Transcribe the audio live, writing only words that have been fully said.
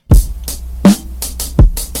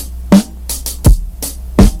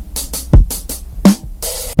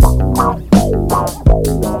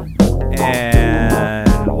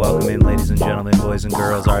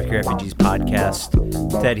Refugees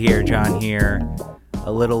podcast. Ted here, John here.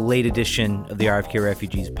 A little late edition of the RFK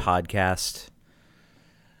Refugees podcast.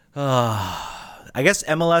 I guess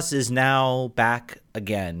MLS is now back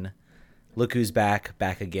again. Look who's back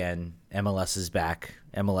again. MLS is back.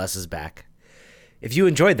 MLS is back. If you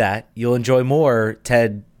enjoyed that, you'll enjoy more.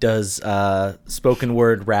 Ted does spoken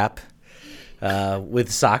word rap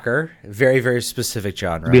with soccer. Very, very specific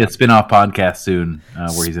genre. It'll be a spin-off podcast soon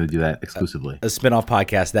where he's going to do that exclusively. A spin-off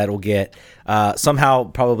podcast that will get somehow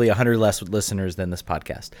probably 100 less listeners than this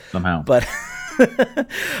podcast. Somehow. But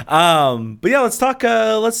yeah, let's talk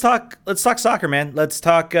soccer, man. Let's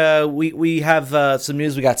talk we have some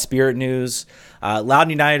news. We got Spirit news.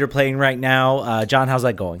 Loudoun United are playing right now. John, how's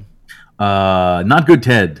that going? Not good,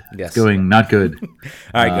 Ted. Yes. It's going not good.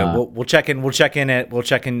 All right, good. We'll check in. We'll check in.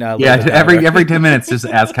 Every 10 minutes, just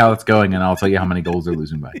ask how it's going, and I'll tell you how many goals they're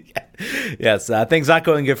losing by. Yes, things not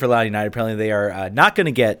going good for Loudoun United. Apparently, they are not going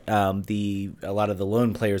to get a lot of the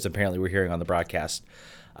loan players. Apparently, we're hearing on the broadcast.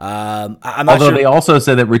 I'm not Although sure. they also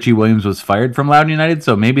said that Richie Williams was fired from Loudoun United,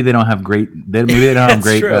 so maybe they don't have great. Maybe they don't have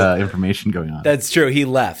great information going on. That's true. He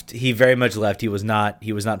left. He very much left. He was not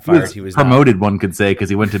fired. He was promoted, one could say, because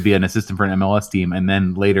he went to be an assistant for an MLS team, and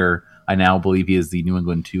then later, I now believe he is the New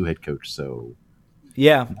England 2 head coach. So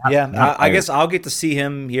I guess I'll get to see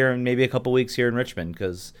him here in maybe a couple weeks here in Richmond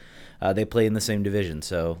because they play in the same division.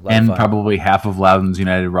 So probably half of Loudoun's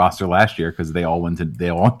United roster last year because they all went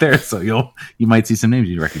there. So you might see some names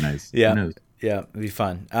you recognize. Yeah. Who knows? Yeah, it'd be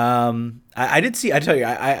fun. I did see. I tell you,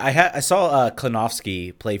 I saw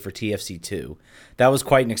Klinovsky play for TFC2. That was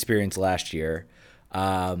quite an experience last year.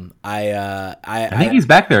 I think he's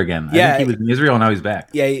back there again. Yeah, I think he was in Israel, now he's back.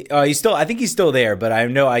 Yeah, he's still. I think he's still there. But I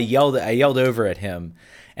know I yelled over at him,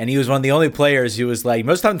 and he was one of the only players who was like.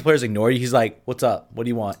 Most times the players ignore you. He's like, "What's up? What do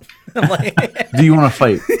you want?" I'm like, "Do you want to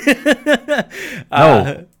fight?"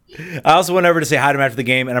 No. I also went over to say hi to him after the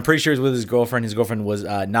game, and I'm pretty sure he was with his girlfriend. His girlfriend was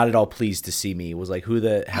not at all pleased to see me. Was like, "Who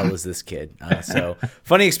the hell is this kid?" So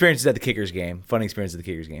funny experiences at the Kickers game. But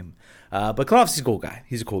Klinovsky's a cool guy.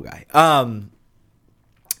 He's a cool guy.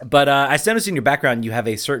 But I noticed in your background you have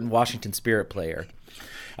a certain Washington Spirit player.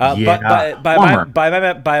 By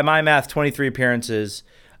my math, 23 appearances,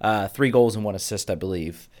 3 goals and 1 assist, I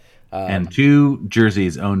believe. And 2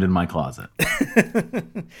 jerseys owned in my closet.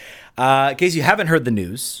 In case you haven't heard the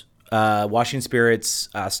news, Washington Spirit's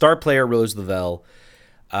star player Rose Lavelle,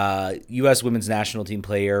 U.S. women's national team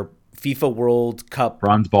player, FIFA World Cup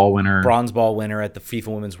bronze ball winner at the FIFA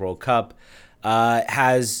Women's World Cup. We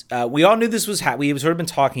all knew this was we've sort of been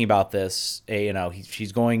talking about this.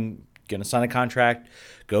 She's going to sign a contract,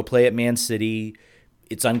 go play at Man City.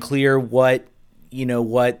 It's unclear what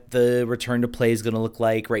the return to play is going to look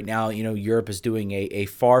like. Right now, Europe is doing a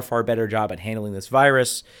far, far better job at handling this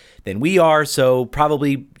virus than we are. So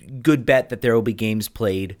probably good bet that there will be games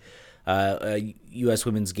played, U.S.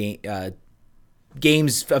 women's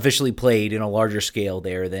games officially played in a larger scale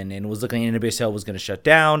there and it was looking like NWSL was going to shut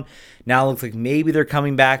down. Now it looks like maybe they're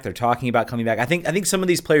coming back. They're talking about coming back. I think some of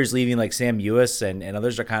these players leaving, like Sam Ewis and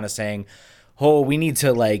others, are kind of saying, "Oh, we need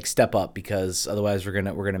to step up because otherwise we're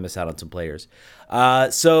gonna miss out on some players."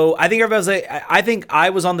 So I think everybody's like, I think I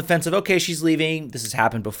was on the fence of, okay, she's leaving. This has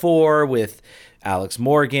happened before with Alex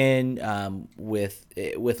Morgan, with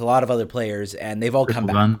a lot of other players, and they've all come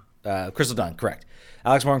back. Crystal Dunn, correct.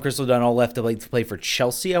 Alex Morgan and Crystal Dunn all left to play for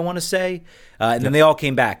Chelsea, I want to say. And then they all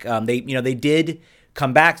came back. They did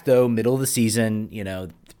come back, though, middle of the season,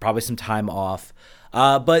 probably some time off.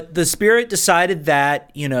 But the Spirit decided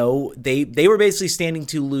that, they were basically standing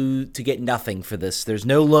to get nothing for this. There's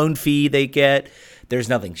no loan fee they get. There's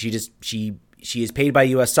nothing. She is paid by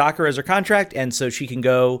U.S. Soccer as her contract, and so she can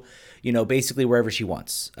go, basically wherever she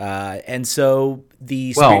wants. And so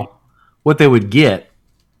what they would get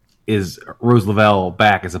is Rose Lavelle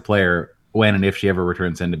back as a player when and if she ever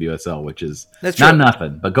returns to NWSL, which is not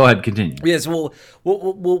nothing. But go ahead, continue. Yes, we'll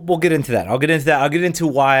get into that. I'll get into into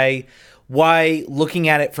why looking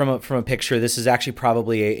at it from a picture, this is actually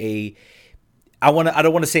probably I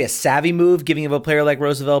don't want to say a savvy move giving of a player like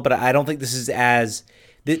Rose Lavelle, but I don't think this is as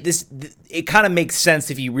it kind of makes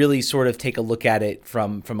sense if you really sort of take a look at it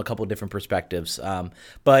from a couple of different perspectives.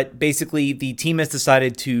 But basically, the team has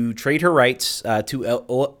decided to trade her rights to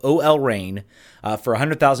OL Reign for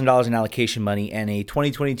 $100,000 in allocation money and a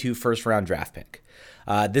 2022 first-round draft pick.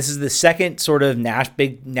 This is the second sort of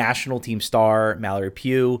big national team star, Mallory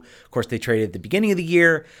Pugh. Of course, they traded at the beginning of the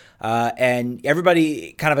year, and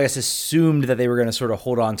everybody kind of, I guess, assumed that they were going to sort of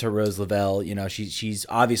hold on to Rose Lavelle. You know, she's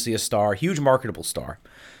obviously a star, huge marketable star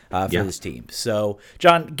for this team. So,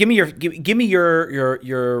 John, give me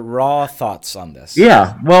your raw thoughts on this.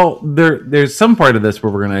 Yeah, well, there's some part of this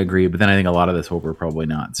where we're going to agree, but then I think a lot of this where we're probably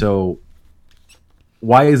not. So,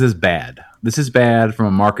 why is this bad? This is bad from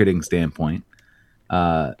a marketing standpoint.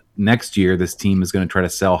 Next year, this team is going to try to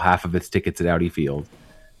sell half of its tickets at Audi Field.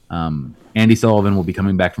 Andy Sullivan will be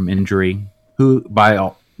coming back from injury.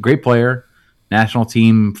 Great player, national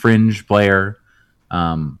team fringe player.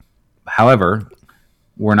 However,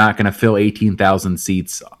 we're not going to fill 18,000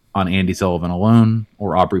 seats on Andy Sullivan alone,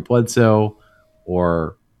 or Aubrey Bledsoe,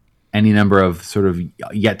 or any number of sort of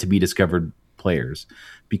yet to be discovered players,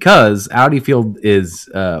 because Audi Field is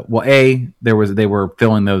they were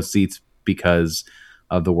filling those seats because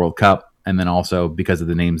of the World Cup, and then also because of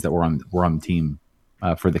the names that were on the team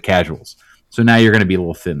for the casuals. So now you're going to be a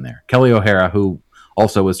little thin there. Kelly O'Hara, who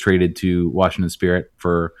also was traded to Washington Spirit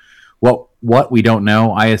for what we don't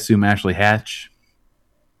know. I assume Ashley Hatch.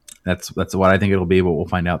 That's what I think it'll be, but we'll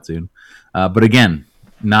find out soon. But again,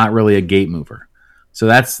 not really a gate mover.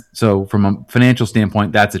 So from a financial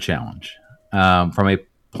standpoint, that's a challenge. From a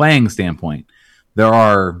playing standpoint, there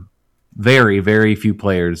are very, very few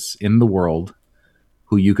players in the world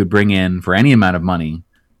who you could bring in for any amount of money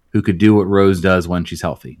who could do what Rose does when she's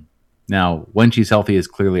healthy. Now, when she's healthy is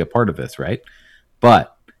clearly a part of this, right?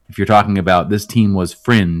 But if you're talking about this team was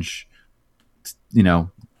fringe,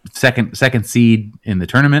 second seed in the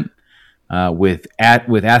tournament, with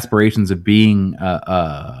aspirations of being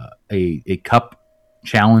a cup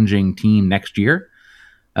challenging team next year.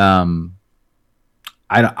 I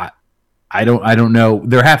don't know.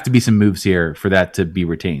 There have to be some moves here for that to be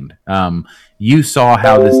retained. You saw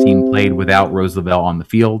how this team played without Rose Lavelle on the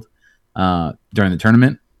field during the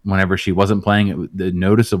tournament. Whenever she wasn't playing, the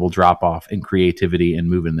noticeable drop off in creativity and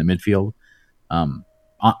movement in the midfield.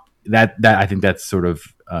 That I think that's sort of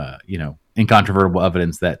incontrovertible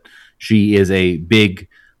evidence that she's a big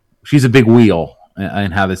wheel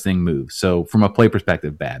in how this thing moves. So from a play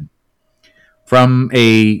perspective, bad. From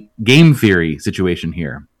a game theory situation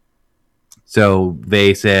here. So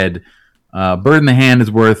they said, bird in the hand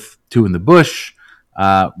is worth two in the bush.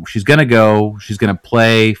 She's going to go. She's going to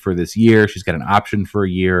play for this year. She's got an option for a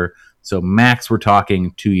year. So max, we're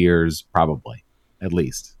talking 2 years, probably, at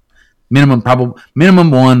least. Minimum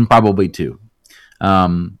one, probably two.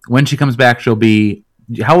 When she comes back, she'll be,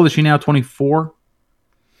 how old is she now? 24?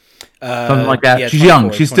 Something like that. Yeah, she's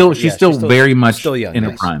young. She's still very much young, in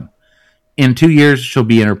her prime. In 2 years, she'll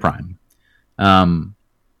be in her prime.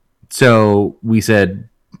 So we said,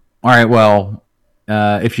 all right, well,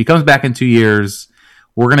 if she comes back in 2 years,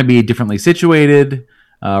 we're going to be differently situated.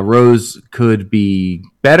 Rose could be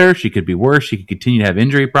better. She could be worse. She could continue to have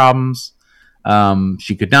injury problems.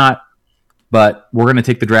 She could not. But we're going to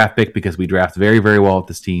take the draft pick because we draft very, very well at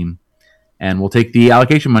this team. And we'll take the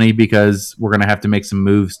allocation money because we're going to have to make some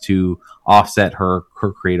moves to offset her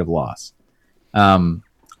creative loss. I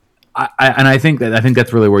think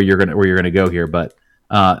that's really where you're going to go here. But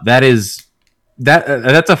that's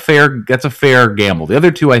a fair gamble. The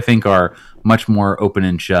other two I think are much more open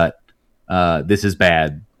and shut. This is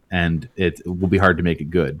bad, and it will be hard to make it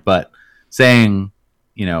good. But saying,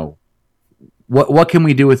 what can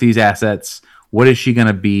we do with these assets? What is she going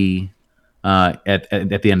to be at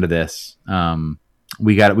the end of this?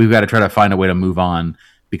 We've got to try to find a way to move on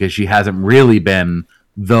because she hasn't really been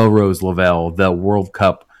the Rose Lavelle, the World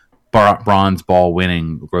Cup bronze ball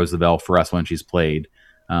winning Rose Lavelle for us when she's played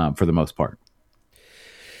for the most part.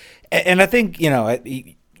 And I think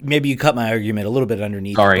maybe you cut my argument a little bit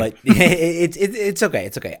underneath. Sorry. But it's okay.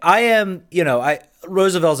 It's okay.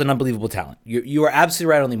 Rose Lavelle's an unbelievable talent. You are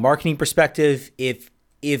absolutely right on the marketing perspective. If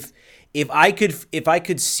I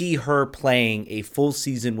could see her playing a full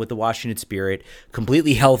season with the Washington Spirit,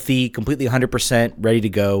 completely healthy, completely 100% ready to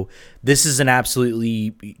go, this is an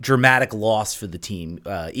absolutely dramatic loss for the team.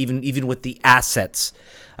 Even with the assets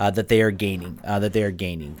that they are gaining,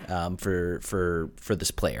 for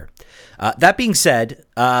this player. That being said,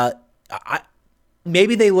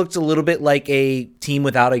 maybe they looked a little bit like a team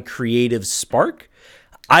without a creative spark.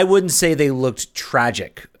 I wouldn't say they looked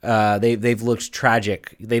tragic. They've looked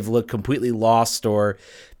tragic. They've looked completely lost or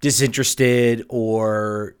disinterested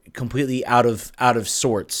or completely out of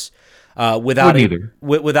sorts without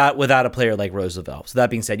a player like Rose Lavelle. So that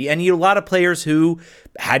being said, and you had a lot of players who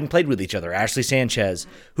hadn't played with each other. Ashley Sanchez,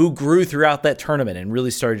 who grew throughout that tournament and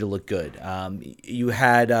really started to look good. You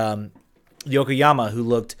had Yokoyama,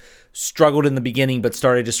 who struggled in the beginning, but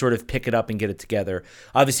started to sort of pick it up and get it together.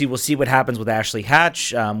 Obviously, we'll see what happens with Ashley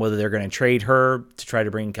Hatch, whether they're going to trade her to try to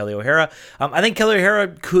bring in Kelly O'Hara. I think Kelly O'Hara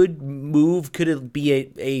could move. Could it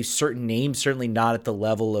be a certain name? Certainly not at the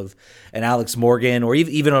level of an Alex Morgan or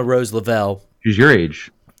even a Rose Lavelle. She's your age.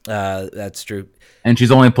 That's true. And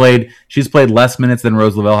she's played less minutes than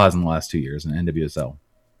Rose Lavelle has in the last 2 years in NWSL.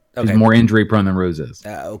 She's Okay. more injury prone than Rose is.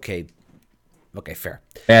 Okay, fair.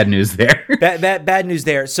 Bad news there. Bad news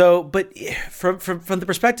there. So, but from the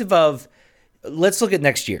perspective of, let's look at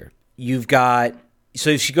next year. You've got,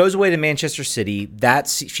 so if she goes away to Manchester City,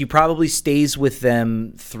 she probably stays with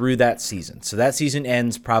them through that season. So that season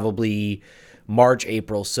ends probably March,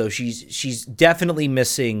 April. So she's definitely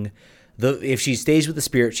missing if she stays with the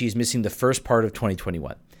Spirit, she's missing the first part of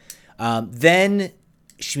 2021. Then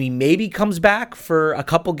she maybe comes back for a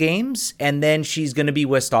couple games, and then she's going to be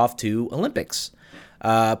whisked off to Olympics,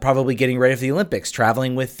 probably getting ready for the Olympics,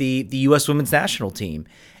 traveling with the U.S. women's national team,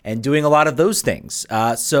 and doing a lot of those things.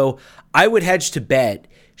 So I would hedge to bet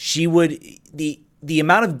she would the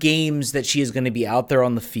amount of games that she is going to be out there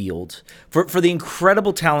on the field for the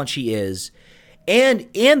incredible talent she is, and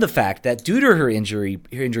the fact that due to her injury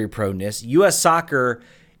proneness, U.S. Soccer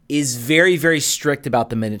is very, very strict about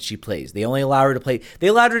the minutes she plays. They only allow her to play. They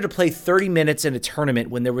allowed her to play 30 minutes in a tournament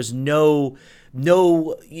when there was no.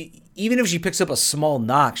 Even if she picks up a small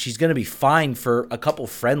knock, she's going to be fine for a couple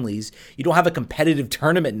friendlies. You don't have a competitive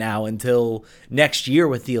tournament now until next year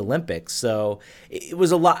with the Olympics. So it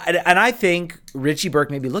was a lot. And I think Richie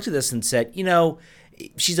Burke maybe looked at this and said,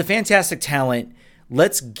 she's a fantastic talent.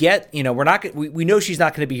 Let's get, we know she's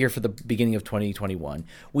not going to be here for the beginning of 2021.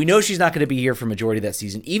 We know she's not going to be here for majority of that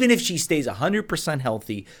season. Even if she stays 100%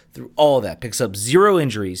 healthy through all of that, picks up 0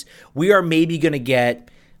 injuries, we are maybe going to get,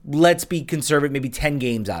 let's be conservative, maybe 10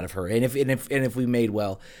 games out of her. And if we made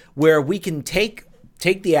well, where we can take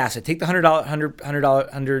the asset, take the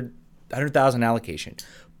 $100,000 allocation,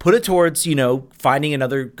 put it towards,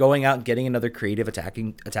 going out and getting another creative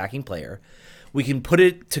attacking player. We can put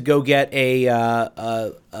it to go get we have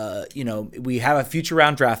a future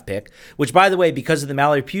round draft pick, which, by the way, because of the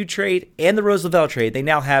Mallory Pugh trade and the Rose Lavelle trade, they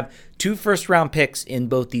now have 2 first-round picks in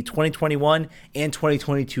both the 2021 and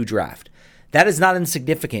 2022 draft. That is not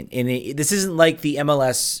insignificant. And this isn't like the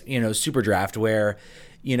MLS, super draft where,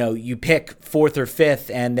 you pick 4th or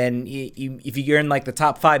 5th, and then if you're in like the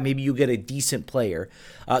top 5, maybe you get a decent player.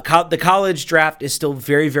 The college draft is still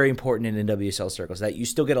very, very important in NWSL circles. That you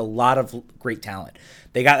still get a lot of great talent.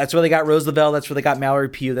 That's where they got Rose Lavelle. That's where they got Mallory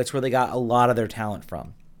Pugh. That's where they got a lot of their talent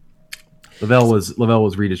from. Lavelle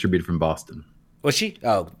was redistributed from Boston. Was she?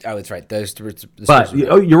 Oh, that's right. But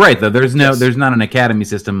you're right though. There's not an academy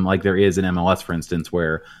system like there is in MLS, for instance,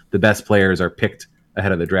 where the best players are picked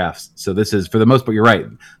ahead of the drafts. So this is, for the most part, you're right.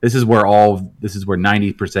 This is where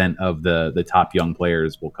 90% of the top young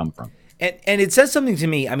players will come from. And it says something to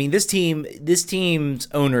me. I mean, this team's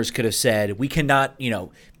owners could have said, we cannot,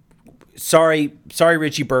 sorry,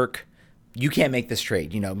 Richie Burke, you can't make this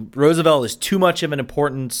trade. Roosevelt is too much of an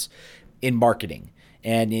importance in marketing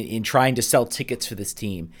and in trying to sell tickets for this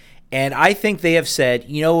team. And I think they have said,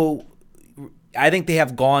 I think they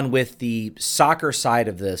have gone with the soccer side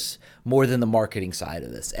of this more than the marketing side of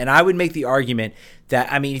this. And I would make the argument that,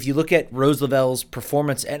 if you look at Rose Lavelle's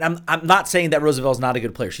performance, and I'm not saying that Rose Lavelle's not a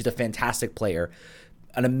good player. She's a fantastic player,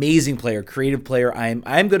 an amazing player, creative player. I'm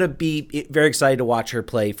going to be very excited to watch her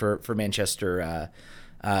play for Manchester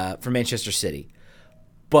City.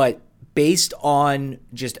 But based on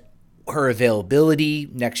just her availability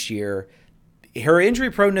next year, her injury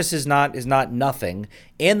proneness is not nothing,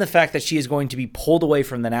 and the fact that she is going to be pulled away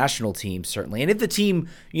from the national team, certainly. And if the team,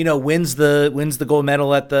 wins the gold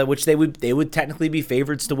medal which they would technically be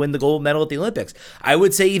favorites to win the gold medal at the Olympics. I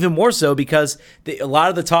would say even more so because a lot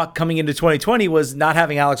of the talk coming into 2020 was not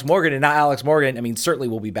having Alex Morgan, and not Alex Morgan, certainly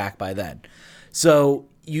will be back by then. So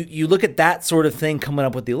you look at that sort of thing coming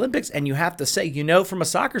up with the Olympics, and you have to say, from a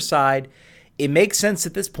soccer side, it makes sense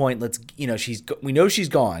at this point. We know she's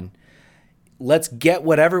gone. Let's get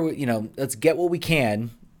let's get what we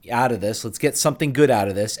can out of this. Let's get something good out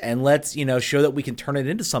of this, and let's, show that we can turn it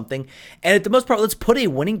into something. And at the most part, let's put a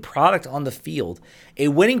winning product on the field. A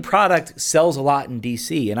winning product sells a lot in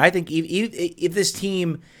DC. And I think if this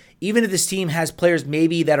team has players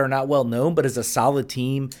maybe that are not well known, but is a solid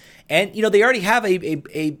team, and, they already have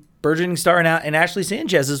a burgeoning star in Ashley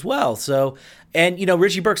Sanchez as well. So, and,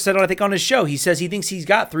 Richie Burke said, I think on his show, he says he thinks he's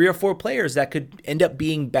got 3 or 4 players that could end up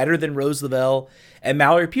being better than Rose Lavelle and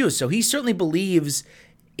Mallory Pugh. So he certainly believes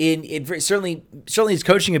in certainly his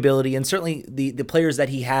coaching ability and certainly the players that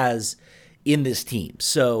he has in this team.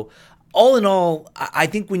 So all in all, I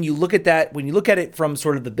think when you look at that, when you look at it from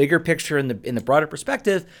sort of the bigger picture and in the broader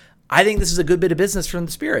perspective, I think this is a good bit of business from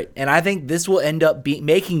the Spirit, and I think this will end up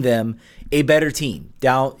making them a better team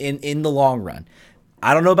down in the long run.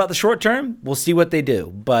 I don't know about the short term. We'll see what they do,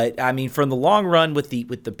 but I mean, from the long run, with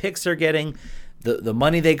the picks they're getting, the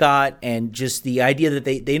money they got, and just the idea that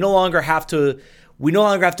they no longer have to. We no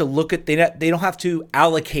longer have to look at they don't have to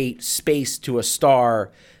allocate space to a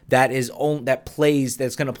star that's going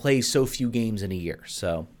to play so few games in a year.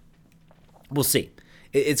 So we'll see.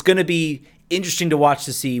 It's going to be interesting to watch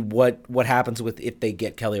to see what happens with if they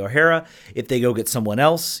get Kelly O'Hara, if they go get someone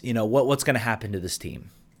else. What's going to happen to this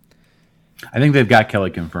team. I think they've got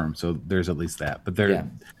Kelly confirmed, so there's at least that. But there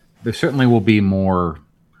certainly will be more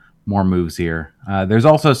moves here. There's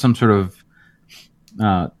also some sort of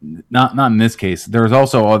not in this case.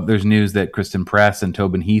 There's news that Kristen Press and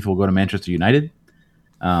Tobin Heath will go to Manchester United.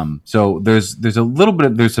 So there's a little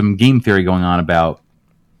bit there's some game theory going on about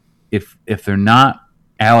if they're not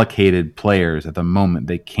allocated players at the moment,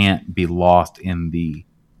 they can't be lost in the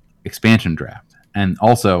expansion draft. And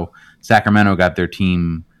also, Sacramento got their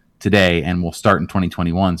team today and will start in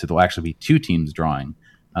 2021, so there'll actually be two teams drawing,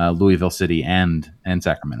 Louisville City and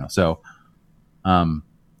Sacramento. So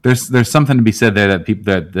there's something to be said there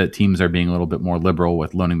that teams are being a little bit more liberal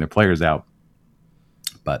with loaning their players out.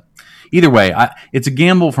 But either way, it's a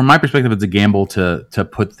gamble. From my perspective, it's a gamble to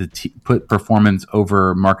put performance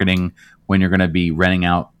over marketing when you're going to be renting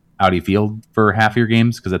out Audi Field for half your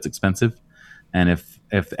games, because that's expensive. And if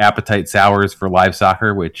appetite sours for live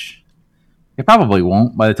soccer, which it probably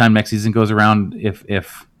won't by the time next season goes around, if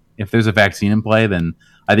there's a vaccine in play, then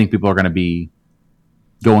I think people are going to be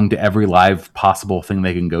going to every live possible thing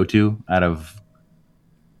they can go to out of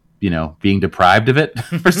being deprived of it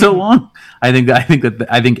for so long. I think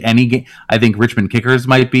Richmond Kickers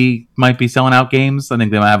might be selling out games. I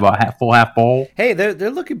think they might have a full half bowl. Hey,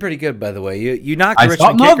 they're looking pretty good, by the way. You knocked the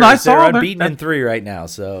Richmond Kickers. They're unbeaten in 3 right now,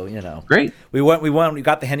 so great. We won. We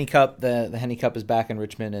got the Henny Cup. The Henny Cup is back in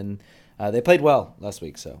Richmond, and they played well last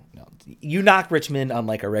week. So you knock Richmond on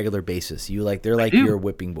like a regular basis. They're like your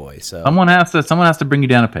whipping boy. So someone has to bring you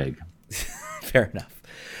down a peg. Fair enough.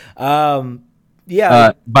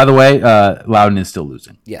 Yeah. By the way, Loudoun is still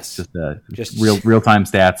losing. Yes. Just real time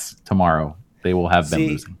stats tomorrow. They will have them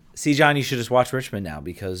losing. See, John, you should just watch Richmond now,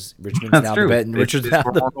 because Richmond's now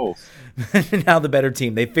now the better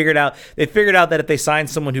team. They figured out that if they sign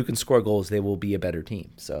someone who can score goals, they will be a better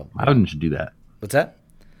team. So Loudoun should do that. What's that?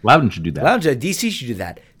 Loudoun should do that. DC should do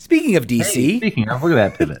that. Speaking of DC, look at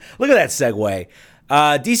that pivot. Look at that segue.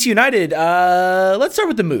 DC United. Let's start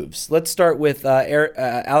with the moves. Let's start with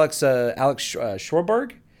Alex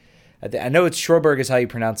Shorberg. I know it's Shorberg is how you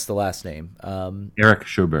pronounce the last name. Eric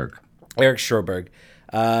Shorberg. Eric Shorberg.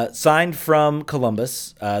 Signed from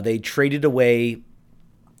Columbus. They traded away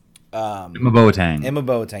Emma Boateng. Emma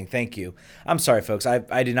Boateng. Thank you. I'm sorry, folks.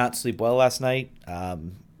 I did not sleep well last night.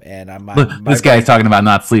 And this guy's talking about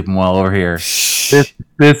not sleeping well over here.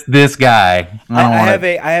 This guy.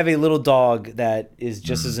 I have a little dog that is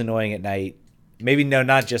just as annoying at night. Maybe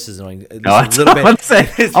not just as annoying. A little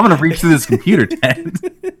bit. I'm gonna reach through this computer, Ted.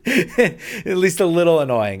 At least a little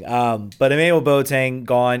annoying. But Emmanuel Boateng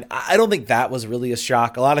gone. I don't think that was really a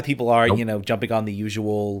shock. A lot of people are, jumping on the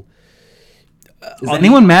usual. Is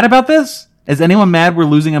anyone mad about this? Is anyone mad we're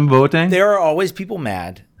losing Emma Boateng? There are always people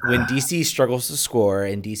mad when DC struggles to score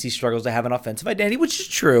and DC struggles to have an offensive identity, which is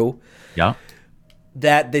true. Yeah.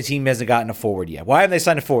 That the team hasn't gotten a forward yet. Why haven't they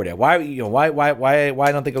signed a forward yet? Why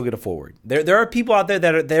don't they go get a forward? There are people out there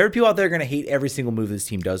that are going to hate every single move this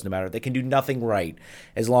team does, no matter. They can do nothing right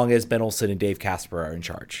as long as Ben Olsen and Dave Casper are in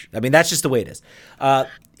charge. I mean, that's just the way it is.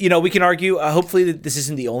 We can argue. Hopefully, this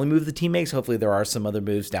isn't the only move the team makes. Hopefully, there are some other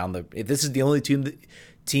moves down the. If this is the only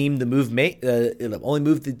only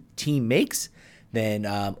move the team makes, then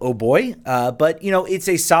oh boy. But it's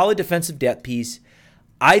a solid defensive depth piece.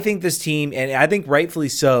 I think this team, and I think rightfully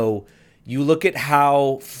so, you look at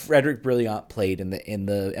how Frederick Brilliant played in the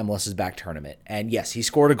MLS's back tournament. And yes, he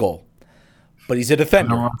scored a goal, but he's a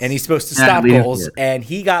defender and he's supposed to stop goals. And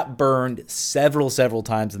he got burned several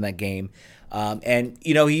times in that game.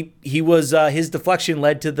 He was his deflection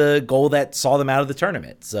led to the goal that saw them out of the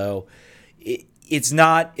tournament. So it's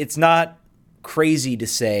not crazy to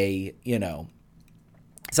say,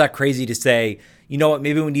 it's not crazy to say, you know what?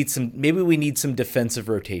 Maybe we need some defensive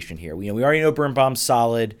rotation here. We already know Birnbaum's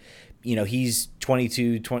solid. He's 20,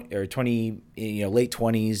 late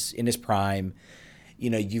 20s in his prime.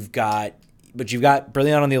 You've got but you've got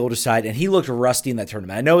Brilliant on the older side, and he looked rusty in that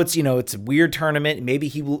tournament. I know it's it's a weird tournament. Maybe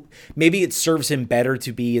it serves him better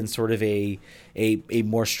to be in sort of a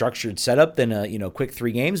more structured setup than a quick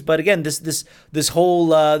 3 games. But again, this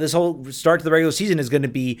whole start to the regular season is going to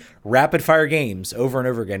be rapid fire games over and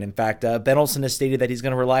over again. In fact, Ben Olsen has stated that he's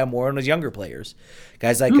going to rely more on his younger players,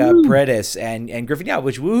 guys like Paredes and Griffin. Yeah,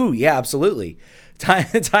 which yeah, absolutely.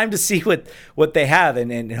 Time to see what they have,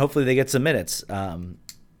 and hopefully they get some minutes.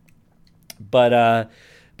 But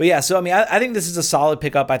yeah, so I mean, I think this is a solid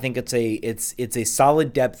pickup. I think it's a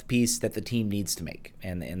solid depth piece that the team needs to make,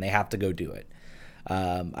 and they have to go do it.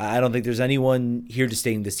 I don't think there's anyone here to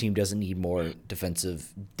saying this team doesn't need more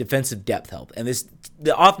defensive depth help, and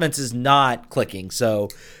the offense is not clicking, so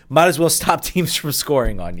might as well stop teams from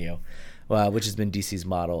scoring on you, which has been DC's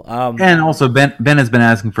model. And also Ben has been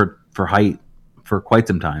asking for height for quite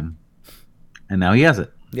some time, and now he has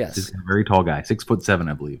it. Yes, he's a very tall guy, 6'7",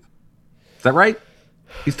 I believe. Is that right?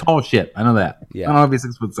 He's tall as shit. I know that. Yeah. I don't know if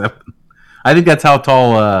he's 6'7". I think that's how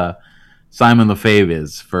tall Simon Lefebvre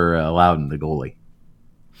is for Loudon, the goalie.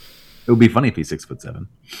 It would be funny if he's 6'7".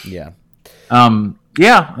 Yeah.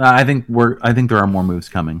 Yeah. I think there are more moves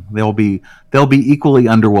coming. They'll be equally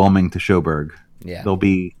underwhelming to Sjoberg. Yeah. They'll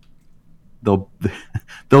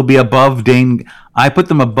be above Dane. I put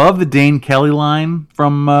them above the Dane Kelly line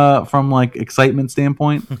from like excitement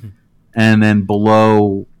standpoint, and then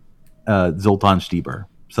below Zoltan Stieber.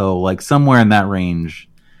 So like somewhere in that range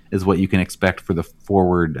is what you can expect for the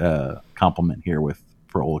forward complement here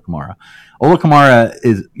for Ola Kamara. Ola Kamara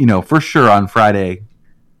is, for sure on Friday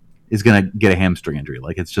is going to get a hamstring injury.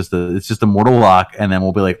 Like it's just a mortal lock, and then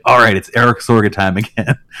we'll be like, all right, it's Eric Sorga time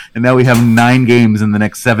again. And now we have 9 games in the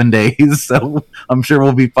next 7 days, so I'm sure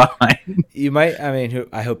we'll be fine. You might. I mean,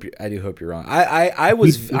 I do hope you're wrong.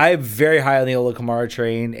 I'm very high on the Ola Kamara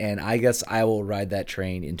train, and I guess I will ride that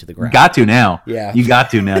train into the ground. You got to now. Yeah, you got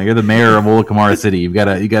to now. You're the mayor of Ola Kamara City. You got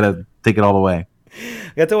to take it all the way.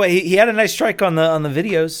 Got the way. He had a nice strike on the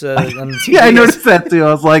videos. On the TV. Yeah, I noticed that too.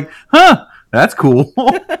 I was like, huh. That's cool. Do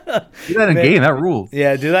that in a game. That rules.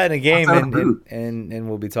 Yeah, do that in a game, and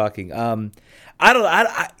we'll be talking. Who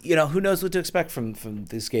knows what to expect from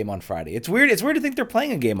this game on Friday? It's weird. It's weird to think they're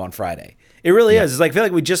playing a game on Friday. It really is. It's like I feel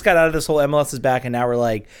like we just got out of this whole MLS is back, and now we're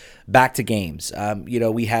like back to games.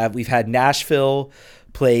 We've had Nashville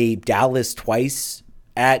play Dallas twice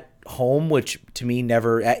at home, which to me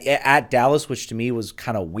never at Dallas, which to me was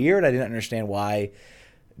kind of weird. I didn't understand why.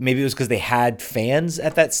 Maybe it was because they had fans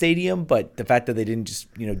at that stadium, but the fact that they didn't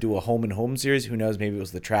just do a home and home series, who knows? Maybe it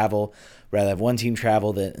was the travel. Rather have one team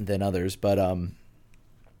travel than others. But I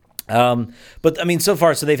mean, so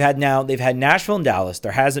far, so they've had Nashville and Dallas.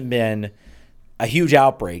 There hasn't been a huge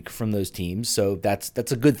outbreak from those teams, so that's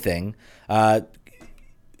a good thing. In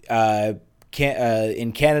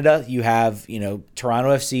Canada, you have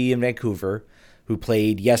Toronto FC and Vancouver, who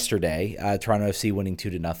played yesterday. Toronto FC winning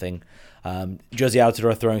 2-0. Josie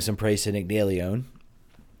Altidore throwing some praise to Nick DeLeon,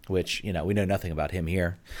 which we know nothing about him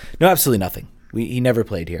here. No, absolutely nothing. He never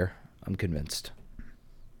played here. I'm convinced.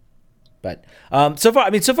 But so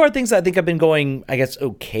far things I think have been going, I guess,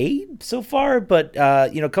 okay so far. But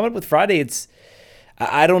coming up with Friday,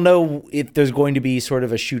 I don't know if there's going to be sort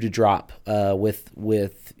of a shoe to drop with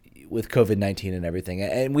COVID-19 and everything.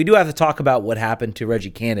 And we do have to talk about what happened to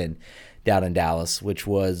Reggie Cannon down in Dallas, which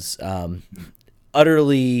was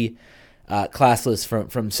utterly classless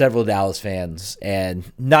from several Dallas fans, and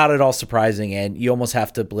not at all surprising. And you almost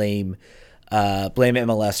have to blame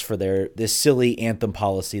MLS for this silly anthem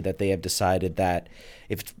policy that they have decided that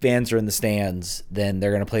if fans are in the stands, then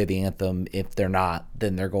they're going to play the anthem. If they're not,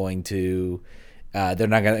 then they're going to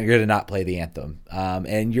not play the anthem.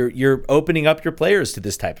 And you're opening up your players to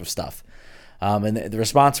this type of stuff. And the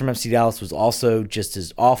response from FC Dallas was also just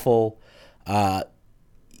as awful.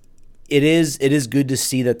 It is good to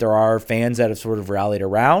see that there are fans that have sort of rallied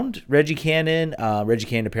around Reggie Cannon. Reggie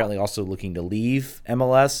Cannon apparently also looking to leave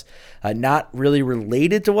MLS. Not really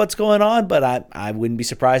related to what's going on, but I wouldn't be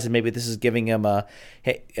surprised if maybe this is giving him a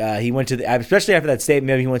hey. He went to especially after that statement.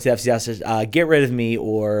 Maybe he went to FC Dallas, said, get rid of me,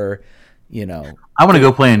 or I want to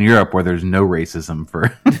go play in Europe where there's no racism for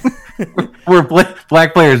where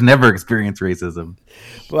black players never experience racism.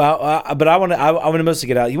 Well, but I want to mostly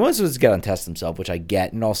get out. He wants to get on test himself, which I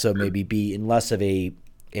get, and also maybe be in less of a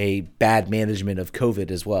bad management of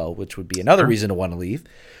COVID as well, which would be another reason to want to leave.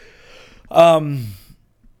 But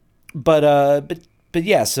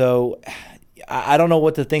yeah, so I don't know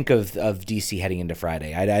what to think of DC heading into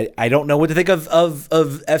Friday. I don't know what to think of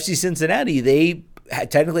FC Cincinnati. They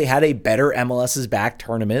technically had a better MLS's back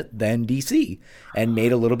tournament than DC and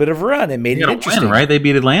made a little bit of a run and made it interesting. Win, right? They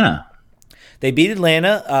beat Atlanta. They beat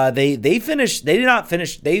Atlanta. They finished. They did not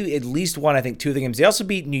finish. They at least won, I think, 2 of the games. They also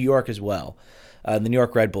beat New York as well, the New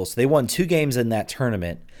York Red Bulls. So they won 2 games in that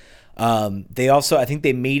tournament. They also, I think,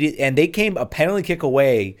 they made it, and they came a penalty kicks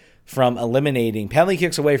away from eliminating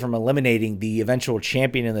the eventual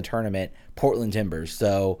champion in the tournament, Portland Timbers.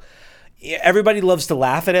 So everybody loves to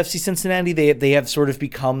laugh at FC Cincinnati. They have sort of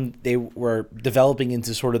become, they were developing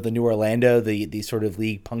into sort of the new Orlando, the sort of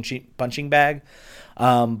league punching bag.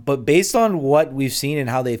 But based on what we've seen and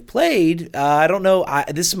how they've played, I don't know.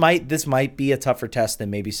 This might be a tougher test than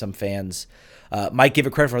maybe some fans might give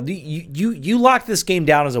it credit for. You locked this game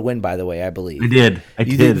down as a win, by the way, I believe. I did.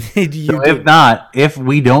 If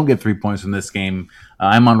we don't get 3 points from this game,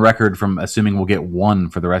 I'm on record from assuming we'll get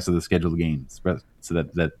 1 for the rest of the scheduled games. So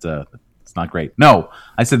that it's not great. No,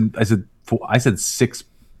 I said 6.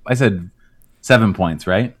 I said 7 points,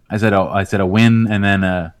 right? I said a win and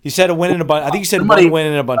then you said a win and a bunch. I think you said one win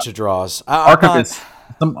and a bunch of draws. Archivists,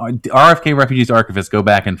 some RFK Refugees archivists, go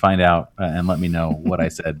back and find out and let me know what I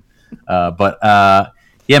said.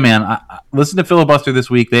 Yeah, man. I listened to Filibuster this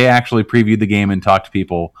week. They actually previewed the game and talked to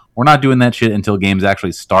people. We're not doing that shit until games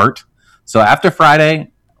actually start. So after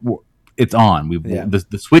Friday, it's on.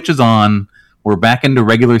 The switch is on. We're back into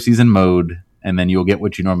regular season mode, and then you'll get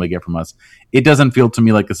what you normally get from us. It doesn't feel to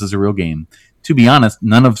me like this is a real game. To be honest,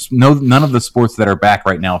 none of the sports that are back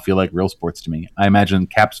right now feel like real sports to me. I imagine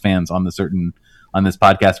Caps fans on this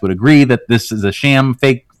podcast would agree that this is a sham,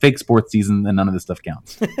 fake sports season, and none of this stuff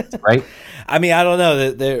counts, right? I mean, I don't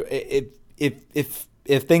know that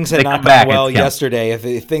if things had not gone well yesterday,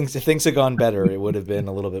 if things had gone better, it would have been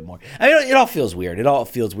a little bit more. I mean, it all feels weird.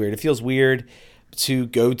 It feels weird to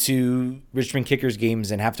go to Richmond Kickers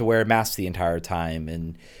games and have to wear a mask the entire time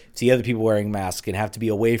and see other people wearing masks and have to be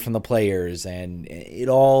away from the players, and it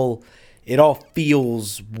all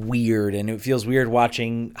feels weird. And it feels weird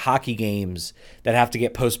watching hockey games that have to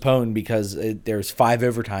get postponed because there's 5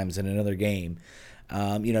 overtimes in another game.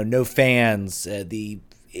 No fans, all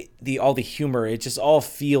the humor, it just all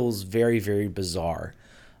feels very, very bizarre.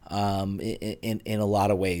 In a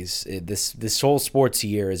lot of ways, this whole sports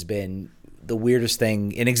year has been the weirdest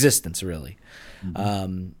thing in existence, really.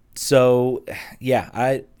 Mm-hmm.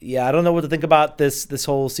 I don't know what to think about this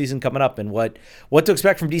whole season coming up and what to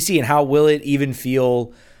expect from DC and how will it even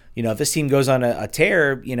feel, if this team goes on a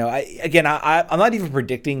tear. I'm not even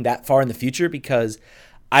predicting that far in the future because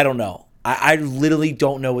I don't know. I literally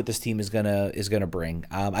don't know what this team is gonna bring.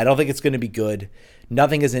 I don't think it's gonna be good.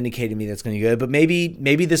 Nothing has indicated to me that's gonna be good. But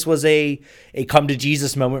maybe this was a come to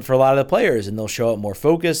Jesus moment for a lot of the players, and they'll show up more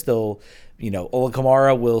focused. They'll, Ola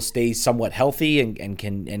Kamara will stay somewhat healthy and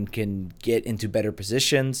can get into better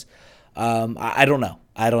positions. I don't know.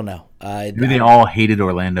 Maybe they all hated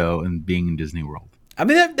Orlando and being in Disney World. I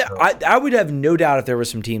mean, I would have no doubt if there were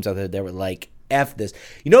some teams out there that were like, F this.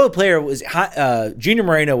 The player was Junior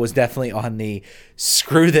Moreno was definitely on the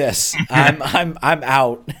screw this. I'm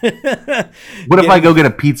out. What if I go get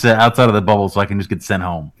a pizza outside of the bubble so I can just get sent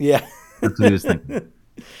home? Yeah, that's what he was thinking.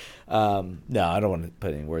 No, I don't want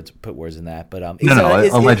to put words in that. But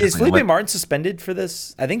is Felipe Martin suspended for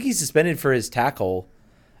this? I think he's suspended for his tackle.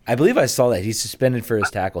 I believe I saw that he's suspended for his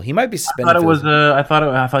tackle. He might be suspended. I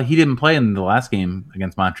thought he didn't play in the last game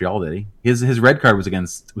against Montreal, did he? His red card was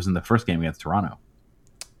in the first game against Toronto.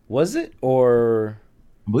 Was it, or?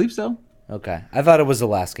 I believe so. Okay, I thought it was the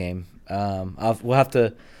last game. We'll have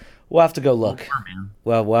to go look.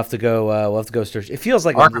 Well, we'll have to go search. It feels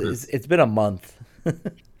like it's been a month.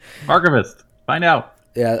 Archivist, find out.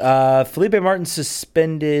 Yeah, Felipe Martin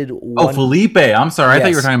suspended. Felipe. I'm sorry. Yes. I thought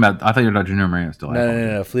you were talking about Junior Moreno still.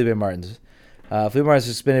 No. Felipe Martin's. Felipe Martin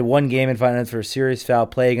suspended 1 game in finance for a serious foul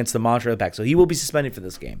play against the Montreal Impact. So he will be suspended for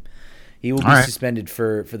this game. He will be suspended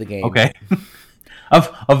for the game. Okay.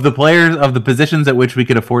 of the players, of the positions at which we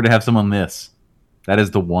could afford to have someone miss, that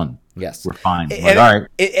is the one. Yes. We're fine. All right.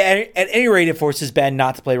 At any rate, it forces Ben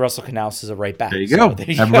not to play Russell Canals as a right back. There you go.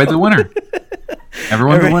 Everybody's a winner.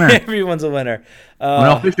 Everyone's a winner. Everyone's a winner.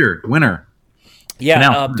 Mel Fisher, winner.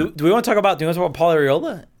 Yeah. Do we want to talk about Paul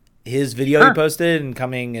Arriola? His video he posted and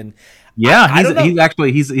coming and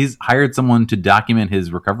he's hired someone to document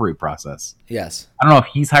his recovery process. Yes. I don't know if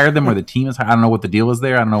he's hired them or the team is. I don't know what the deal is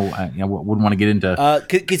there. I don't know. Wouldn't want to get into.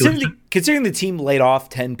 Considering the team laid off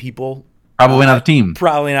 10 people. Probably not the team.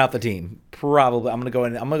 Probably not the team. Probably. I'm gonna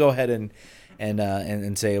go ahead and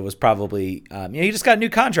say it was probably he just got a new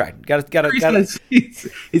contract. He's got to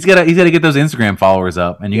get those Instagram followers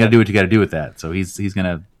up, and you got to do what you got to do with that. So he's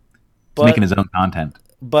making his own content.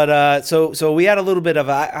 But so we had a little bit of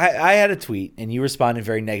I had a tweet, and you responded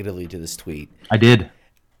very negatively to this tweet. I did.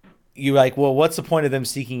 You were like, well, what's the point of them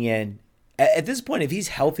sneaking in At this point, if he's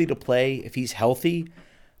healthy to play, if he's healthy,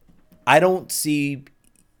 I don't see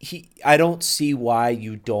why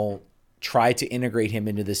you don't try to integrate him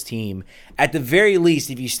into this team. At the very least,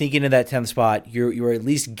 if you sneak into that 10th spot, you're at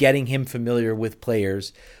least getting him familiar with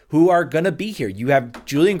players who are going to be here. You have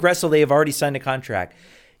Julian Gressel. They have already signed a contract.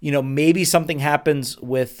 Maybe something happens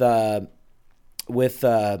with oh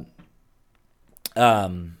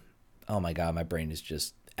my God, my brain is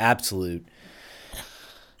just absolute.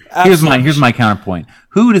 Here's my counterpoint.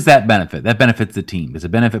 Who does that benefit? That benefits the team. Does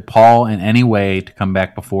it benefit Paul in any way to come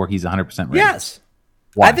back before he's 100% ready? Yes.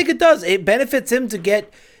 Why? I think it does. It benefits him to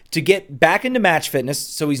get back into match fitness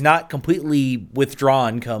so he's not completely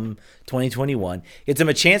withdrawn come 2021. It's him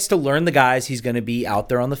a chance to learn the guys he's going to be out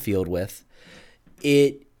there on the field with.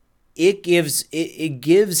 It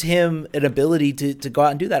gives him an ability to go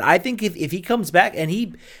out and do that. I think if he comes back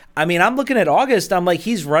and I'm looking at August, I'm like,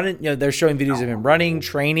 he's running, they're showing videos of him running,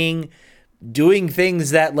 training, doing things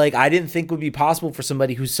that like I didn't think would be possible for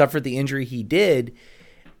somebody who suffered the injury he did.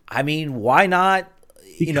 I mean, why not?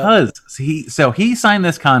 Because he signed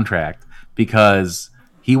this contract because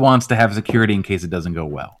he wants to have security in case it doesn't go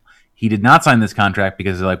well. He did not sign this contract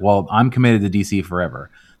because they're like, well, I'm committed to DC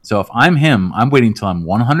forever. So if I'm him, I'm waiting until I'm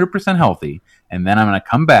 100% healthy, and then I'm going to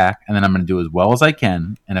come back, and then I'm going to do as well as I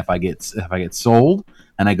can. And if I get sold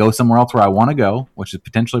and I go somewhere else where I want to go, which is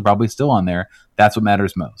potentially probably still on there, that's what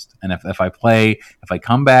matters most. And if I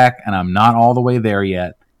come back and I'm not all the way there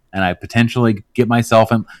yet, and I potentially get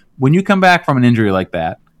myself in. When you come back from an injury like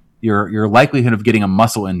that, your likelihood of getting a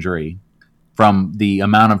muscle injury from the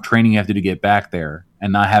amount of training you have to do to get back there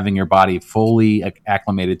and not having your body fully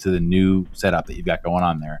acclimated to the new setup that you've got going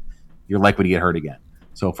on there, you're likely to get hurt again.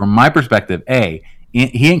 So from my perspective, he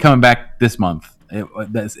ain't coming back this month.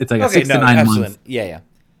 It's like 6 to 9 months. Yeah.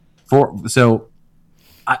 So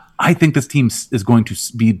I think this team is going to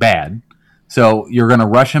be bad. So you're going to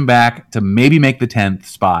rush him back to maybe make the 10th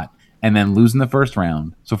spot and then lose in the first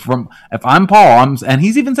round. So if I'm Paul, and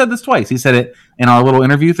he's even said this twice. He said it in our little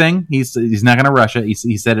interview thing. He's not going to rush it.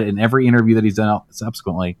 He said it in every interview that he's done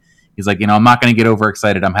subsequently. He's like, I'm not going to get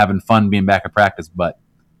overexcited. I'm having fun being back at practice, but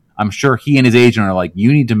I'm sure he and his agent are like,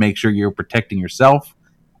 you need to make sure you're protecting yourself.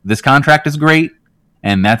 This contract is great,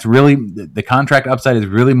 and that's really the contract upside is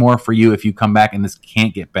really more for you if you come back and this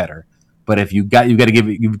can't get better. But if you've got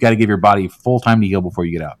to give your body full time to heal before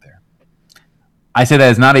you get out there. I say that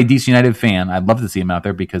as not a DC United fan. I'd love to see him out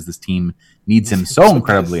there because this team needs him so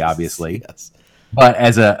incredibly, obviously. Yes. But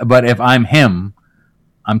if I'm him,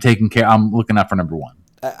 I'm taking care. I'm looking out for number one.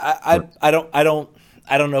 I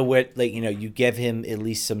don't know what you give him at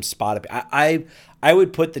least some spot. I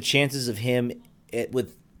would put the chances of him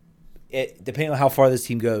depending on how far this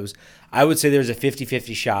team goes. I would say there's a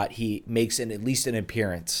 50-50 shot he makes at least an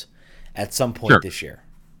appearance at some point this year.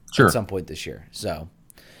 Sure. At some point this year. So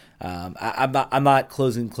I'm not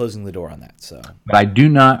closing the door on that. So, but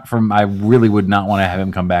I really would not want to have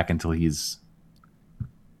him come back until he's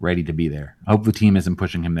ready to be there. I hope the team isn't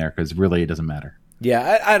pushing him there because really it doesn't matter.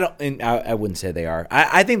 Yeah, I wouldn't say they are.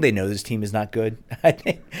 I think they know this team is not good. I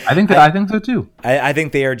think so too. I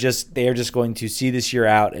think they are just going to see this year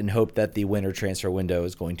out and hope that the winter transfer window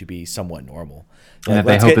is going to be somewhat normal. And that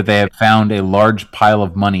they hope that they have found a large pile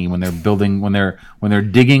of money when they're building when they're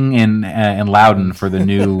digging in Loudon for the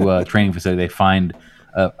new training facility. They find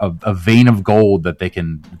a vein of gold that they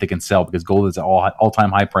can sell because gold is at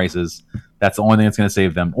all-time high prices. That's the only thing that's going to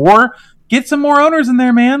save them. Or get some more owners in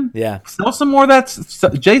there, man. Yeah. Sell some more. That's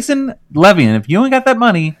Jason Levian. If you ain't got that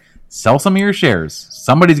money, sell some of your shares.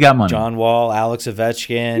 Somebody's got money. John Wall, Alex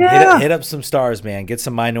Ovechkin. Yeah. Hit up some stars, man. Get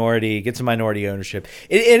some minority ownership.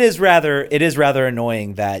 It is rather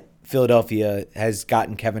annoying that Philadelphia has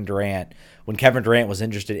gotten Kevin Durant when Kevin Durant was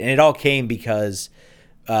interested. And it all came because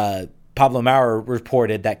Pablo Maurer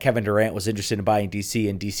reported that Kevin Durant was interested in buying DC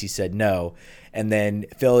and DC said no. And then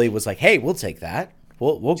Philly was like, hey, we'll take that.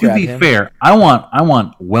 We'll grab him. To be fair, I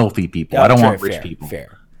want wealthy people. I don't want rich people.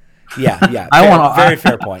 Fair. Yeah. Very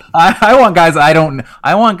fair point. I want guys.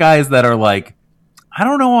 I want guys that are like, I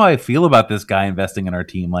don't know how I feel about this guy investing in our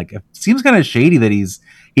team. Like, it seems kind of shady that he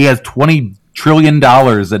has $20 trillion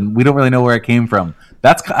and we don't really know where it came from.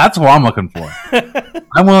 That's what I'm looking for.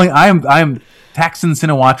 I'm Taxon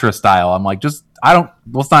Sinawatra style. I'm like, let's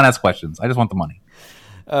not ask questions. I just want the money.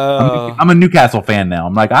 I'm a Newcastle fan now.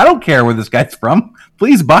 I'm like, I don't care where this guy's from.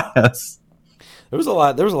 Please buy us. There was a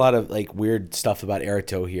lot of like weird stuff about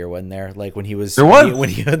Erato here, wasn't there? Like when he was when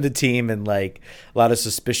he owned the team and like a lot of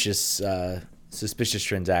suspicious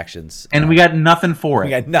transactions. And we got nothing for it.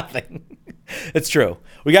 We got nothing. It's true.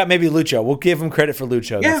 We got maybe Lucho. We'll give him credit for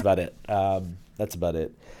Lucho. Yeah. That's about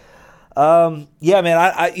it. Yeah,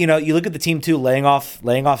 man. You look at the team too, laying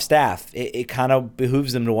off staff. It kind of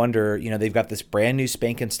behooves them to wonder. They've got this brand new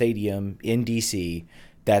spanking stadium in DC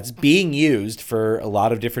that's being used for a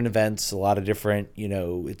lot of different events, a lot of different.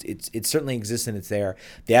 It certainly exists and it's there.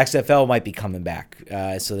 The XFL might be coming back,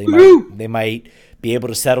 so they might be able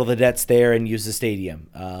to settle the debts there and use the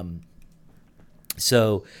stadium.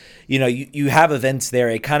 So, you have events there.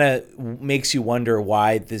 It kind of makes you wonder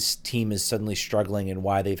why this team is suddenly struggling and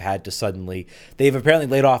why they've apparently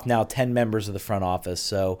laid off now 10 members of the front office.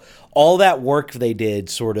 So all that work they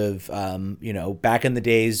did sort of, back in the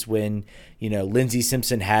days when, Lindsey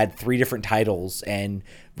Simpson had 3 different titles and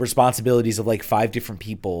responsibilities of like 5 different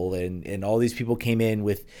people. And all these people came in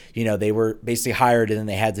with, they were basically hired and then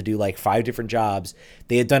they had to do like 5 different jobs.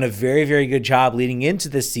 They had done a very, very good job leading into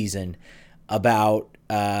this season about,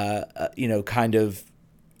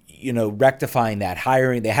 rectifying that,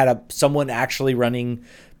 hiring. They had someone actually running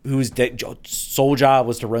whose sole job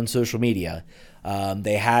was to run social media.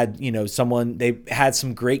 They had, they had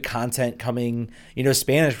some great content coming,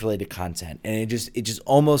 Spanish related content. And it just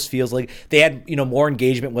almost feels like they had, more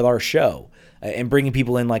engagement with our show and bringing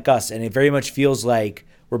people in like us. And it very much feels like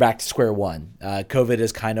we're back to square one. COVID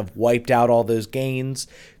has kind of wiped out all those gains.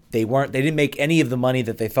 They didn't make any of the money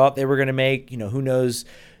that they thought they were going to make. Who knows,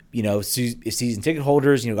 season ticket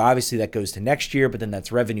holders, obviously that goes to next year, but then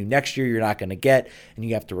that's revenue next year you're not going to get, and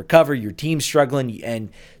you have to recover. Your team's struggling. And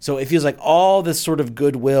so it feels like all this sort of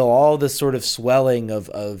goodwill, all this sort of swelling of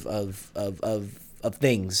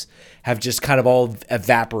things have just kind of all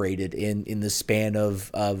evaporated in the span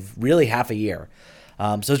of really half a year.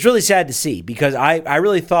 So it's really sad to see, because I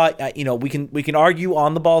really thought, we can argue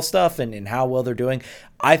on the ball stuff and how well they're doing.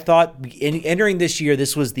 I thought entering this year,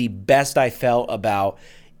 this was the best I felt about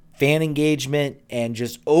fan engagement and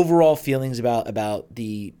just overall feelings about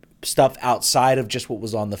the stuff outside of just what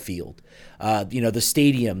was on the field. The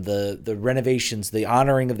stadium, the renovations, the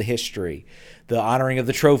honoring of the history, the honoring of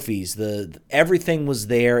the trophies, everything was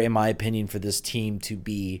there, in my opinion, for this team to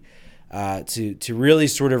be to really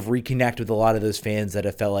sort of reconnect with a lot of those fans that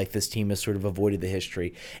have felt like this team has sort of avoided the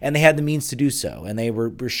history, and they had the means to do so, and they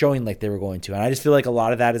were showing like they were going to. And I just feel like a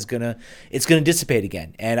lot of that is gonna dissipate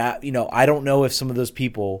again. And I don't know if some of those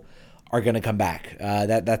people are gonna come back.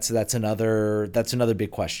 That's another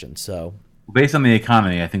big question. So based on the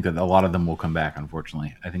economy, I think that a lot of them will come back.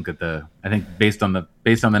 Unfortunately, I think based on the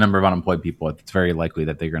number of unemployed people, it's very likely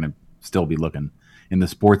that they're going to still be looking in the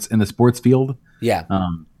sports field. Yeah.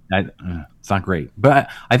 It's not great, but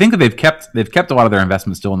I think that they've kept a lot of their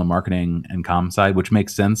investment still in the marketing and comm side, which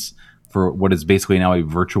makes sense for what is basically now a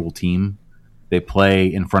virtual team. They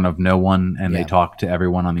play in front of no one and they talk to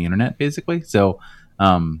everyone on the internet, basically. So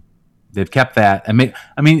they've kept that.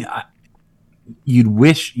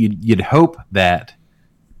 You'd hope that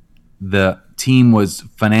the team was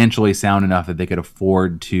financially sound enough that they could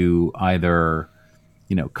afford to either,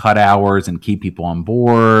 cut hours and keep people on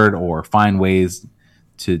board, or find ways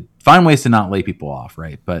to not lay people off,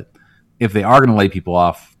 right? But if they are going to lay people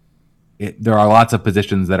off, there are lots of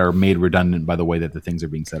positions that are made redundant by the way that the things are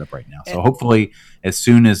being set up right now. So hopefully, as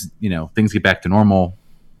soon as things get back to normal,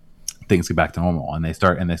 and they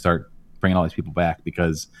start bringing all these people back,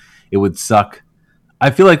 because it would suck.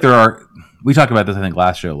 I feel like we talked about this, I think,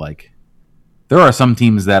 last show. Like, there are some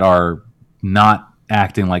teams that are not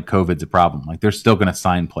acting like COVID's a problem. Like, they're still going to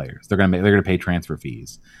sign players. They're going to pay transfer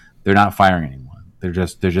fees. They're not firing anyone. They're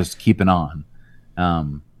just keeping on,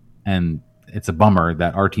 and it's a bummer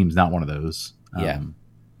that our team's not one of those.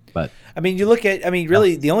 But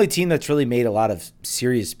really, the only team that's really made a lot of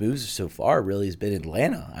serious moves so far really has been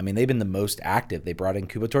Atlanta. I mean, they've been the most active. They brought in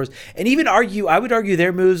Cuba Torres, and I would argue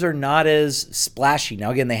their moves are not as splashy.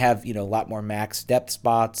 Now, again, they have a lot more max depth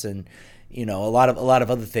spots and a lot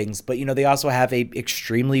of other things, but they also have a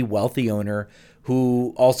extremely wealthy owner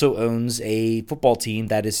who also owns a football team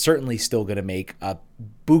that is certainly still going to make a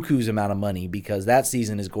buku's amount of money, because that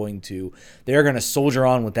season they're going to soldier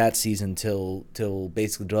on with that season till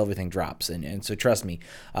everything drops. And so trust me,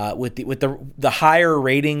 with the higher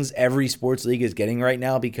ratings every sports league is getting right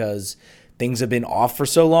now, because things have been off for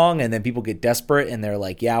so long, and then people get desperate and they're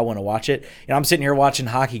like, yeah, I want to watch it. I'm sitting here watching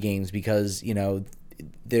hockey games because,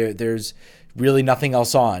 there's really nothing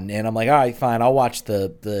else on, and I'm like, all right, fine, I'll watch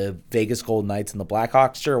the Vegas Golden Knights and the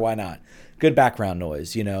Blackhawks. Sure, why not? Good background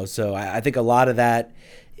noise, So I think a lot of that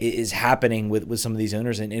is happening with some of these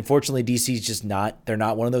owners, and unfortunately, DC's just not. They're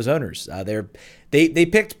not one of those owners. They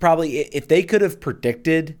picked, probably, if they could have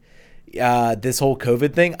predicted, this whole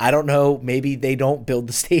COVID thing, I don't know, maybe they don't build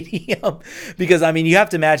the stadium because, I mean, you have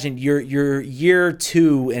to imagine you're year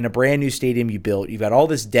 2 in a brand new stadium you built. You've got all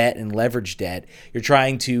this debt and leverage debt. You're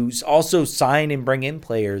trying to also sign and bring in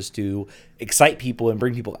players to excite people and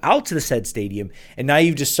bring people out to the said stadium. And now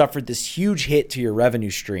you've just suffered this huge hit to your revenue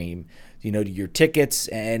stream, to your tickets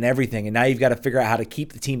and everything. And now you've got to figure out how to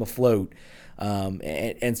keep the team afloat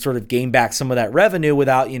and sort of gain back some of that revenue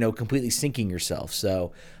without, completely sinking yourself.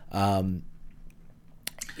 So,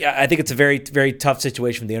 yeah, I think it's a very, very tough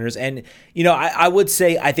situation for the owners. And, I would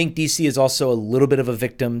say I think DC is also a little bit of a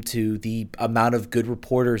victim to the amount of good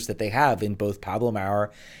reporters that they have in both Pablo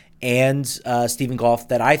Maurer and Stephen Goff,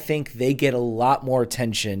 that I think they get a lot more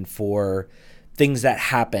attention for things that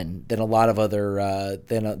happen than a lot of other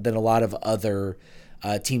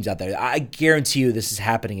teams out there. I guarantee you this is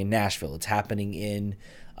happening in Nashville. It's happening in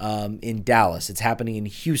Dallas. It's happening in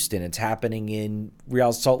Houston. It's happening in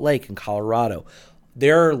Real Salt Lake in Colorado.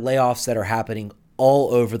 There are layoffs that are happening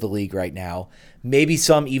all over the league right now, maybe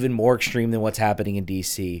some even more extreme than what's happening in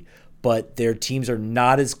DC, but their teams are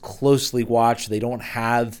not as closely watched. They don't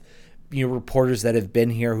have reporters that have been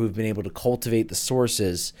here who've been able to cultivate the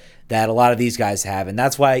sources that a lot of these guys have. And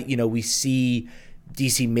that's why, we see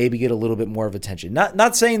DC maybe get a little bit more of attention.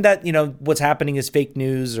 Not saying that, what's happening is fake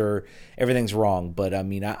news or everything's wrong, but I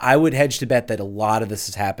mean, I would hedge to bet that a lot of this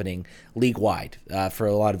is happening league-wide for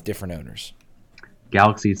a lot of different owners.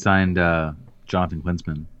 Galaxy signed Jonathan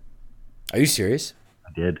Klinsmann. Are you serious?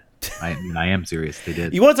 I did. I am serious. They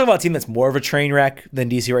did. You want to talk about a team that's more of a train wreck than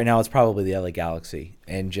DC right now? It's probably the LA Galaxy,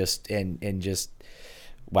 and just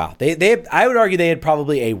wow. They I would argue they had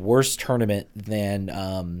probably a worse tournament than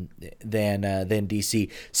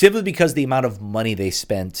DC, simply because the amount of money they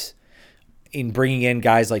spent in bringing in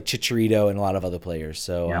guys like Chicharito and a lot of other players.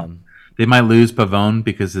 So yeah. They might lose Pavone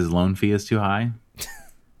because his loan fee is too high.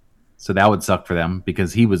 So that would suck for them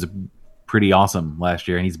because he was pretty awesome last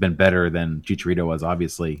year, and he's been better than Chicharito was,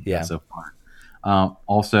 obviously, so far.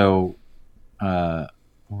 Also, what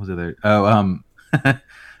was it there?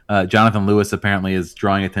 Jonathan Lewis apparently is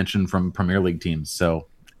drawing attention from Premier League teams. So,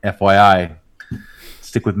 FYI,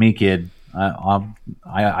 stick with me, kid.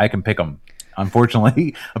 I can pick him.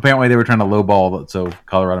 Unfortunately, apparently they were trying to lowball, so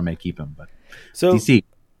Colorado may keep him. But DC,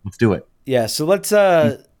 let's do it. Yeah. So let's.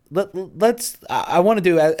 I want to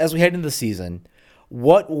do, as we head into the season,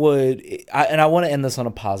 and I want to end this on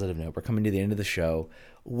a positive note. We're coming to the end of the show.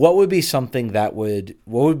 What would be something what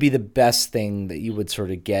would be the best thing that you would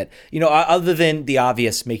sort of get, other than the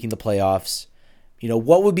obvious, making the playoffs,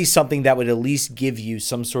 what would be something that would at least give you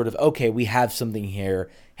some sort of, okay, we have something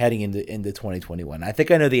here heading into 2021? I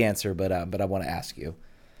think I know the answer, but I want to ask you.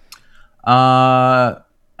 A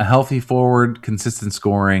healthy forward, consistent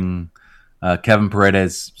scoring, Kevin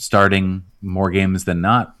Paredes starting more games than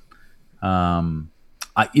not.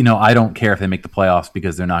 I don't care if they make the playoffs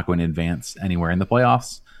because they're not going to advance anywhere in the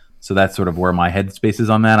playoffs. So that's sort of where my headspace is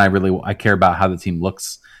on that. I care about how the team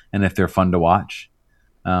looks and if they're fun to watch.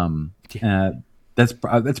 That's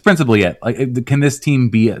principally it. Like, can this team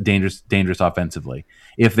be dangerous offensively?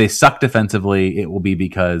 If they suck defensively, it will be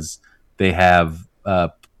because they have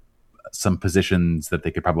some positions that they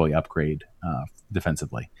could probably upgrade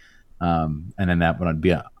defensively. And then that would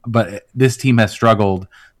be but this team has struggled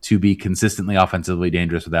to be consistently offensively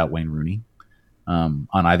dangerous without Wayne Rooney on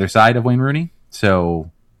either side of Wayne Rooney. So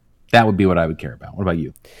that would be what I would care about. What about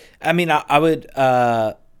you? I mean, I would,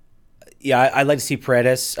 I'd like to see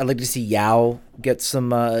Paredes. I'd like to see Yao get some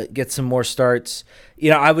more starts.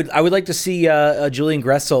 I would like to see Julian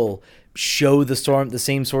Gressel show the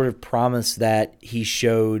same sort of promise that he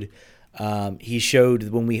showed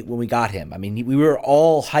when we got him. I mean, we were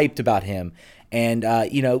all hyped about him, and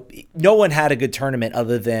no one had a good tournament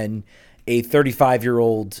other than a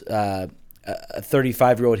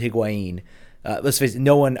 35-year-old Higuain. Let's face it,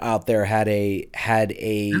 no one out there had a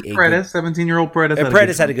Paredes, 17-year-old Paredes.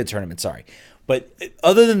 Paredes had a good tournament. Sorry, but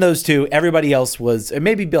other than those two, everybody else was, and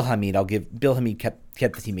maybe Bill Hamid. Bill Hamid kept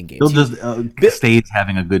the team engaged. Bill just stays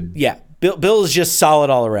having a good. Yeah. Bill is just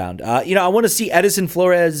solid all around. I want to see Edison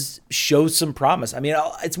Flores show some promise. I mean,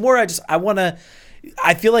 it's more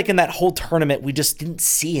I feel like in that whole tournament, we just didn't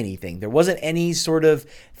see anything. There wasn't any sort of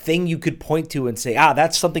thing you could point to and say,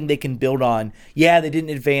 that's something they can build on. Yeah, they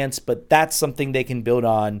didn't advance, but that's something they can build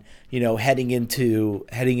on, heading into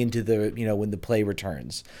the, when the play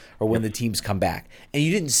returns or when the teams come back. And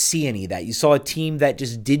you didn't see any of that. You saw a team that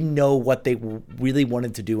just didn't know what they really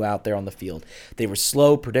wanted to do out there on the field. They were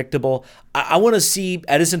slow, predictable. I want to see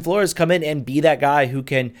Edison Flores come in and be that guy who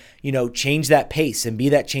can, change that pace and be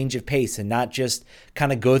that change of pace and not just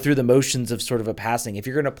kind of go through the motions of sort of a passing. If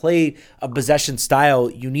you're going to play a possession style,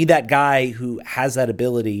 you need that guy who has that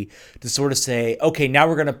ability to sort of say, okay, now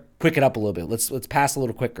we're going to quicken up a little bit. Let's pass a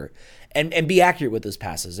little quicker and be accurate with those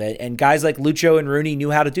passes. And guys like Lucho and Rooney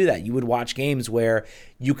knew how to do that. You would watch games where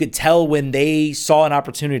you could tell when they saw an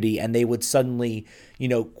opportunity and they would suddenly,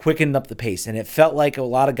 quicken up the pace. And it felt like a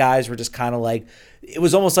lot of guys were just kind of like, it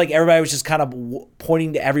was almost like everybody was just kind of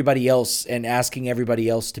pointing to everybody else and asking everybody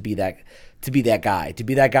else to be that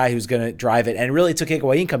guy who's going to drive it. And it really took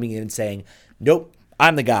Higuain coming in and saying, nope,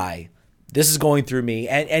 I'm the guy. This is going through me.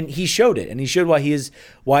 And he showed it. And he showed why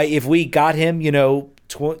if we got him,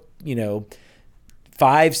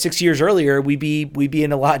 5-6 years earlier, we'd be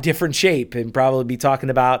in a lot different shape and probably be talking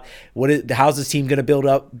about how's this team going to build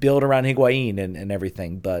around Higuain and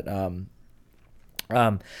everything. But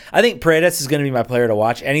I think Paredes is going to be my player to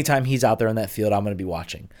watch. Anytime he's out there on that field, I'm going to be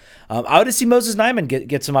watching. I would see Moses Nyman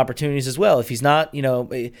get some opportunities as well. If he's not,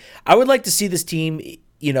 I would like to see this team,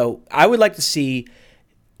 I would like to see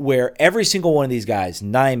where every single one of these guys,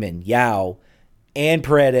 Nyman, Yao, and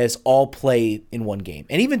Paredes all play in one game.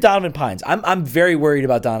 And even Donovan Pines. I'm very worried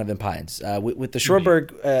about Donovan Pines. With the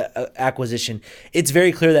Shorberg acquisition, it's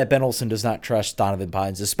very clear that Ben Olsen does not trust Donovan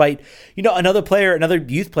Pines, despite, another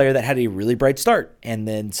youth player that had a really bright start. And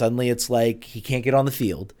then suddenly it's like he can't get on the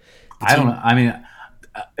field. I don't know. I mean,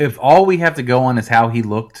 if all we have to go on is how he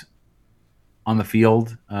looked on the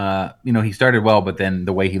field, he started well, but then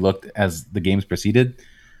the way he looked as the games proceeded,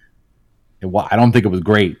 I don't think it was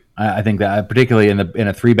great. I think that particularly in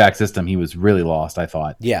a 3-back system, he was really lost, I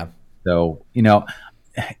thought. Yeah. So,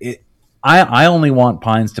 I only want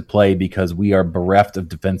Pines to play because we are bereft of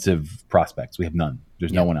defensive prospects. We have none.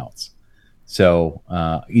 There's no one else. So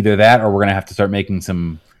either that or we're going to have to start making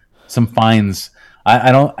some fines.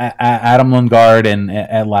 Adam Lingard and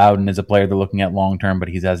Ed Loudon is a player they're looking at long-term, but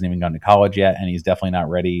he hasn't even gone to college yet, and he's definitely not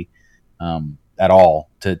ready at all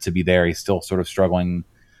to be there. He's still sort of struggling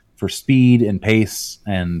for speed and pace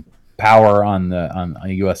and power on a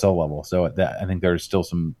USL level. So I think there's still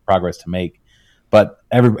some progress to make, but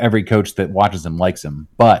every coach that watches him likes him,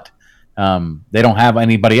 but they don't have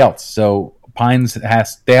anybody else. So Pines I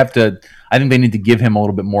think they need to give him a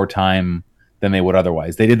little bit more time than they would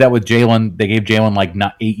otherwise. They did that with Jalen. They gave Jalen like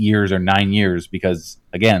not 8 years or 9 years because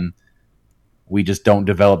again, we just don't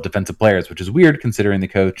develop defensive players, which is weird considering the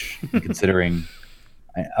coach and considering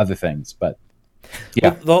other things, but yeah,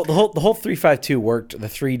 the whole 3-5-2 worked. The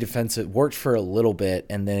 3 defensive worked for a little bit,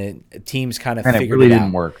 and then teams kind of figured it out. It really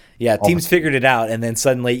didn't work. Yeah, teams figured it out, and then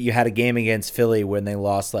suddenly you had a game against Philly when they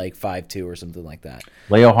lost like 5-2 or something like that.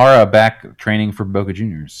 Leo Jara back training for Boca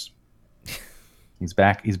Juniors. He's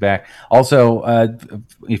back. Also,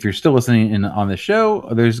 if you're still listening in on the show,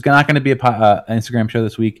 there's not going to be an Instagram show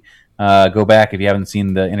this week. Go back if you haven't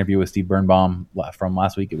seen the interview with Steve Birnbaum from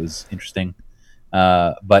last week. It was interesting.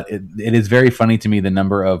 But it is very funny to me the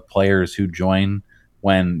number of players who join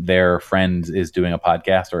when their friend is doing a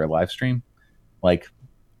podcast or a live stream. Like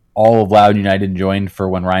all of Loud United joined for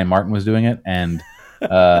when Ryan Martin was doing it, and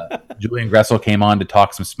Julian Gressel came on to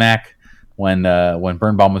talk some smack when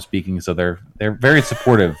Birnbaum was speaking. So they're very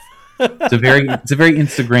supportive. It's a very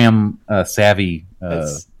Instagram savvy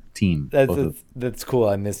team. That's cool.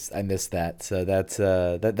 I miss that. So that's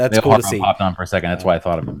cool to see. Popped on for a second. That's why I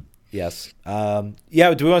thought of him. Yes. Do we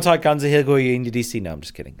want to talk Gonza Higuain to DC? No, I'm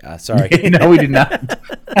just kidding. Sorry. No, we did not.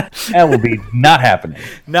 That will be not happening.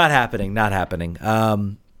 Not happening.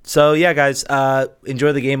 So, yeah, guys,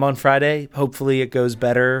 enjoy the game on Friday. Hopefully it goes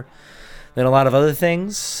better than a lot of other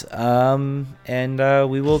things. And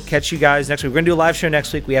we will catch you guys next week. We're going to do a live show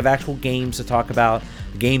next week. We have actual games to talk about.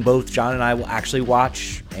 The game both John and I will actually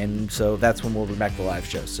watch. And so that's when we'll be back to the live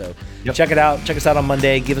show. So check it out. Check us out on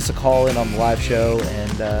Monday. Give us a call in on the live show.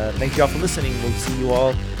 And thank you all for listening. We'll see you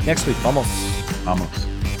all next week.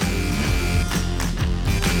 Vamos.